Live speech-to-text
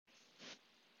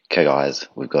Okay, guys,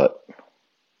 we've got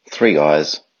 3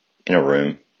 guys in a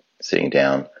room sitting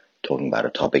down talking about a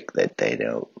topic that they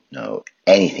don't know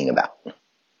anything about.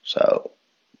 So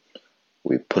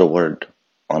we put a word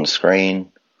on the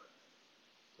screen,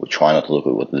 we try not to look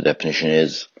at what the definition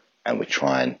is, and we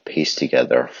try and piece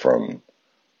together from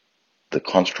the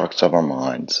constructs of our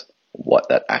minds what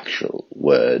that actual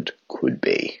word could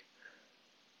be.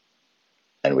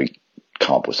 And we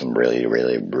come up with some really,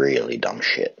 really, really dumb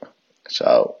shit.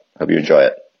 So, hope you enjoy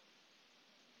it.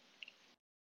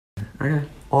 Okay.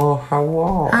 Oh,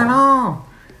 hello. Hello.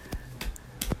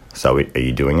 So, are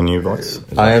you doing a new voice?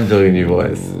 I am doing a new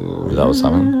voice. Is that what's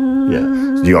happening?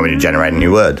 Yeah. Do you want me to generate a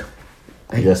new word?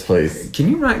 Yes, please. Can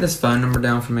you write this phone number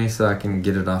down for me so I can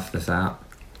get it off this app?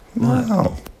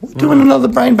 No. We're doing another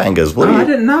Brain Bangers. What Oh, are you? I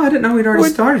didn't know we'd already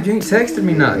started. You ain't texted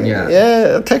me nothing yet.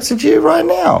 Yeah, I texted you right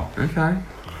now. Okay.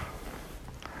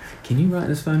 Can you write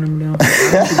this phone number down?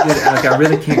 I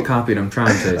really can't copy it. I'm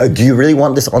trying to. Do you really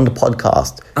want this on the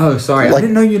podcast? Oh, sorry. I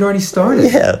didn't know you'd already started.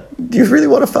 Yeah. Do you really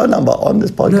want a phone number on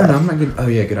this podcast? No, I'm not good. Oh,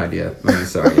 yeah, good idea. Okay,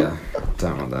 sorry, yeah.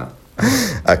 Don't want that.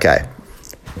 Okay.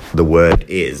 The word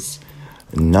is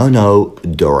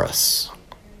Nonodorus.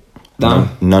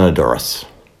 Nonodorus.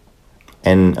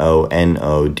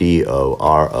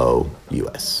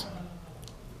 Nonodorous.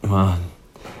 Well,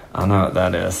 I know what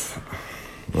that is.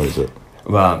 What is it?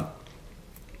 Well,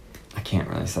 I can't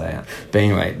really say it. But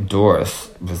anyway, Doris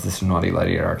was this naughty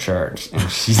lady at our church. And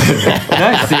she said,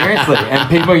 no, seriously. And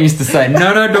people used to say,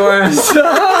 no, Doris.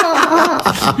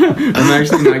 I'm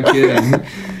actually not kidding.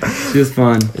 She was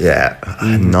fun. Yeah.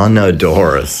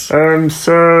 Nonodorus.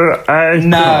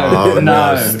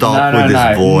 Stop with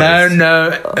this voice.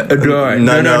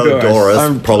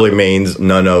 Nonodorus probably means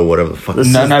no, whatever the fuck. New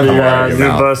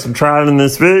verse I'm trying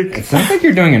this week. It sounds like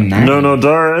you're doing a name.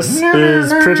 Nonodorus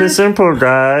is pretty simple,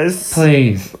 guys.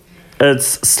 Please. It's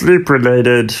sleep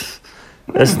related.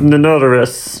 It's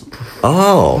nonodorous.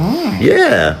 Oh,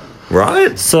 yeah.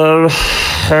 Right? So,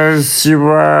 as you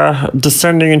are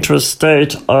descending into a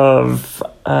state of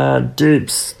deep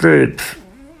sleep,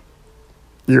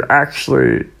 you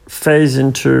actually phase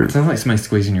into Sounds like somebody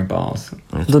squeezing your balls.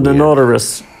 the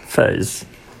nonodorous phase.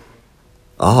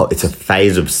 Oh, it's a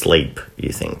phase of sleep,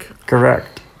 you think?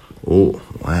 Correct. Oh,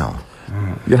 wow.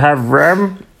 You have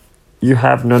REM, you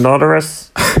have nonodorous,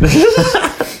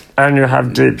 and you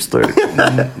have deep sleep.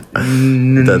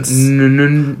 That's...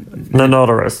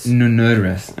 Nonodorous.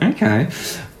 Nonodorous. Okay.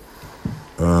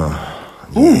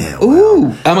 Yeah, wow.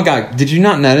 Ooh. Oh my God. Did you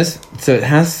not notice? So it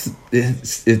has,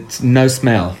 it's no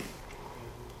smell.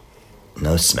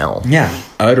 No smell. Yeah.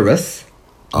 Odorous.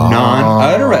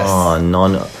 Non-odorous.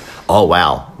 Oh,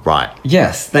 wow. Right.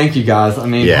 Yes. Thank you, guys. I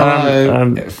mean, Yeah.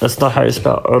 hello. That's not how you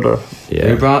spell odor.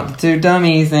 Yeah. We brought the 2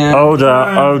 dummies in. Odor,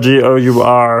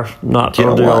 O-D-O-U-R, not You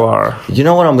know O-D-O-R. what? You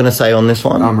know what I'm going to say on this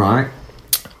one? I'm right.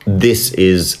 This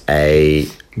is a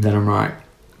Then I'm right.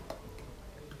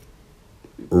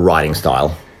 writing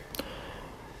style.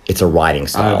 It's a writing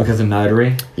style. Because of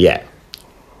notary? Yeah.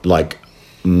 Like,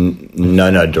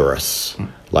 nonodorous.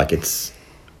 Like, it's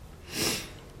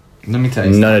Let me tell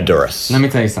you something. nonodorous. Let me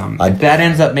tell you something. If that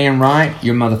ends up being right,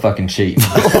 you're motherfucking cheating.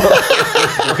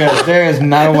 Because there is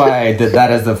no way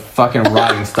that is a fucking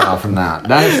writing style from that.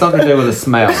 That has something to do with a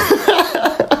smell.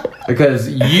 Because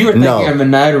you were thinking of a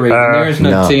notary, and there is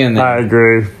no T in there. I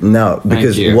agree. No,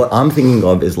 because you. what I'm thinking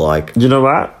of is like... You know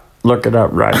what? Look it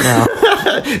up right now.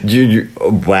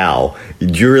 Wow. Do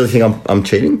you really think I'm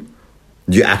cheating?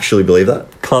 Do you actually believe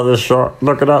that? Cut this short.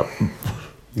 Look it up.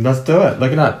 Let's do it.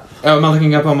 Look it up. Oh, am I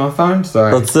looking up on my phone?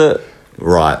 Sorry. That's it.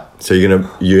 Right. So you're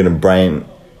gonna brain...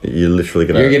 You're literally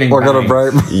gonna... You're getting We're gonna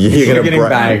banged. brain. You're getting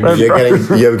banged.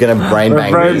 You're gonna brain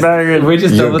bang Brain me. banging. We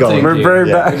just You're double going- teamed We're you. brain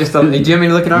Yeah. We just double- Do you want me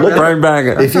to look it up? Look, Brain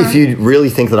banging. If you really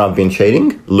think that I've been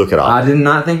cheating, look it up. I did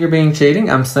not think you're being cheating.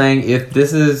 I'm saying if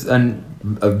this is a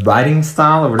writing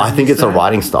style or whatever. I think you it's a said.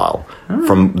 writing style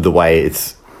from the way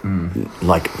it's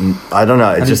like, I don't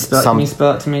know. It's How do you just spell- some. Can you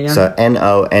spell it to me again? So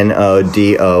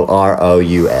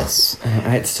Nonodorous.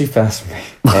 It's too fast for me.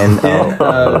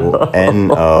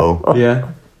 Nonod. Yeah.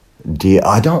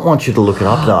 I don't want you to look it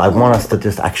up though. I want us to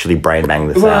just actually brain bang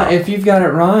this Well, out. if you've got it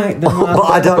right, then But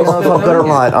I don't know if I've got it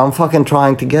right. I'm fucking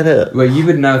trying to get it. Well, you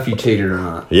would know if you cheated or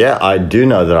not. Yeah, I do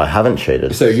know that I haven't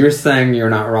cheated. So you're saying you're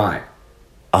not right.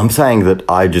 I'm saying that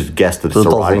I just guessed that it's a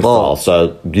doesn't writing involve.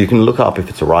 style. So you can look up if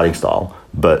it's a writing style,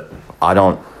 but I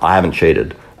haven't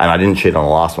cheated. And I didn't cheat on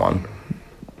the last one.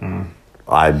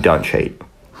 I don't cheat.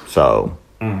 So.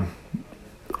 My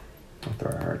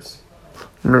throat hurts.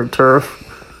 No turf.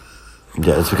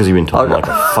 Yeah, it's because you've been talking like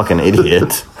a fucking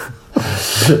idiot.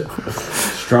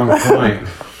 Strong point.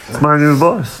 It's my new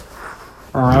voice.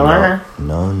 Nonodorous.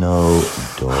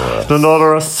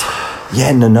 Nonodorous.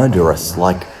 Yeah, nonodorous.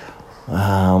 Like,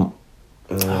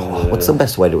 what's the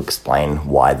best way to explain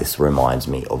why this reminds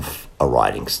me of a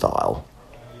writing style?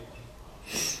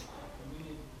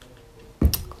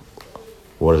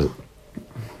 What is it?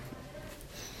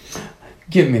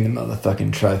 Give me the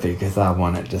motherfucking trophy because I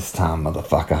won it this time,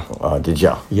 motherfucker. Did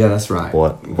ya? Yeah, that's right.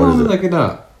 What Go is it? look it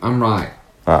up. I'm right.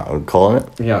 I'm calling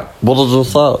it. Yeah. What did you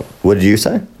say? What did you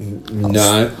say?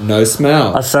 No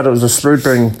smell. I said it was a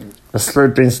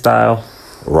slooping style,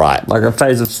 Right. like a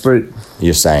phase of sloop.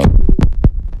 You're saying. What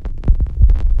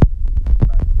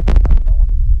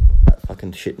that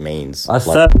fucking shit means. I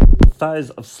said phase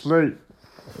of sloop.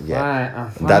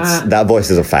 Yeah. That voice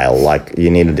is a fail. Like, you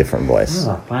need a different voice.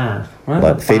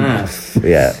 Like,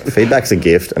 feedback's a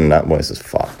gift, and that voice is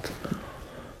fucked.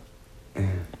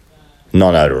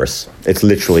 Non-odorous. It's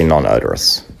literally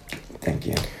non-odorous. Thank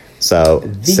you. So,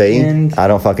 see? end. I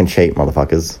don't fucking cheat,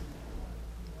 motherfuckers.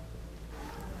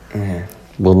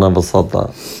 We'll never said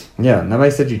that. Yeah,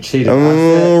 nobody said you cheated.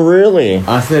 Really?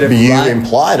 I said if But you right-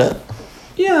 implied it.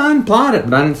 Yeah, I implied it,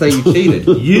 but I didn't say you cheated.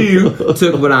 You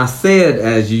took what I said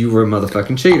as you were a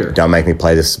motherfucking cheater. Don't make me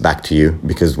play this back to you,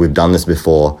 because we've done this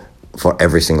before for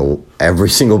every single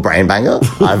brain banger.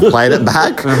 I've played it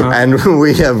back, and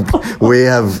we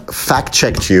have fact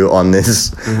checked you on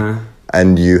this,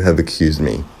 and you have accused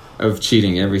me. Of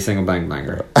cheating every single bang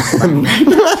banger. That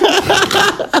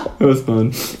was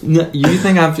fun. No, you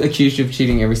think I've accused you of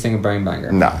cheating every single bang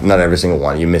banger? No, not every single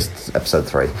one. You missed episode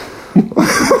 3.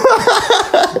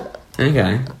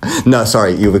 Okay. No,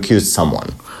 sorry, you've accused someone,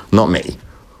 not me.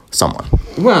 Someone,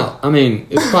 Well, I mean,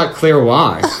 it's quite clear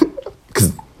why.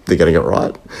 because they're gonna get it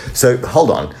right. So hold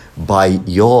on. By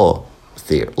your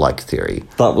theory,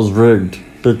 That was rigged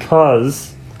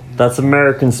because that's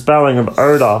American spelling of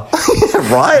odor.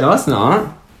 right? No, it's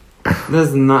not.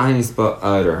 That's not how you spell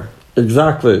odor.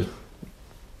 Exactly.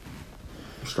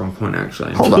 Strong point,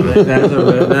 actually. Hold on.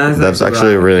 That's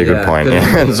actually a really good point.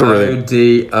 Yeah, it's a really-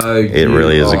 It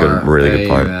really is a really good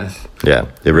point. Yeah,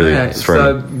 it really Yeah, is.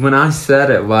 so when I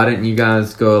said it, why didn't you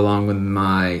guys go along with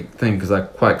my thing? Because I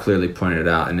quite clearly pointed it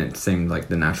out, and it seemed like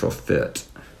the natural fit.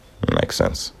 Makes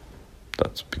sense.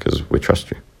 That's because we trust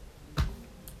you.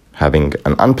 Having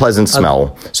an unpleasant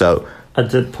smell. So, I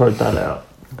did point that out.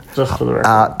 Just for the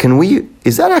record.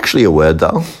 is that actually a word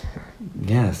though?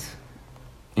 Yes.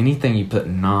 Anything you put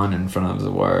 "non" in front of is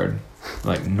a word,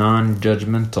 like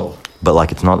non-judgmental. But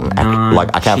like it's not an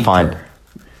like I can't find.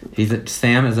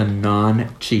 Sam is a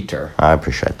non-cheater. I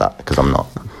appreciate that, because I'm not.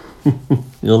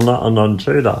 You're not a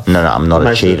non-cheater. No, I'm not a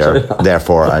Makes you cheater. cheater.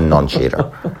 Therefore, a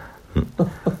non-cheater.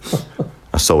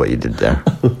 I saw what you did there.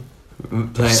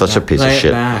 Such a piece of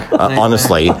shit.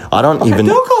 Honestly, I don't even.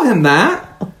 Don't call him that.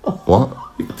 What?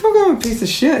 Don't call him a piece of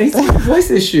shit. He's got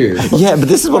voice issues. Yeah, but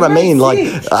this is what I mean. Like,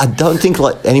 I don't think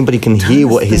like anybody can hear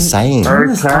what he's saying. Turn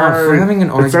this off. We're having an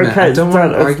argument. It's okay. I don't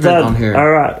want an argument on here.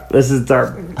 Alright, this is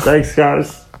done. Thanks,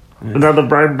 guys. Another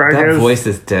brain That bangers voice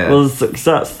is dead. was a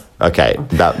success. Okay,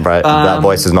 that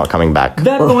voice is not coming back.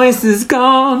 That voice is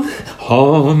gone.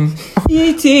 Home.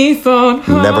 E.T. phone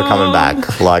home. Never coming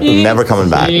back. Like, never coming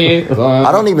back.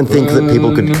 I don't even think that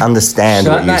people could understand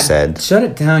what you said. Shut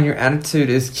it down. Your attitude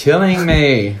is killing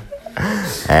me.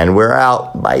 And we're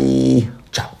out. Bye.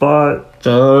 Ciao. But,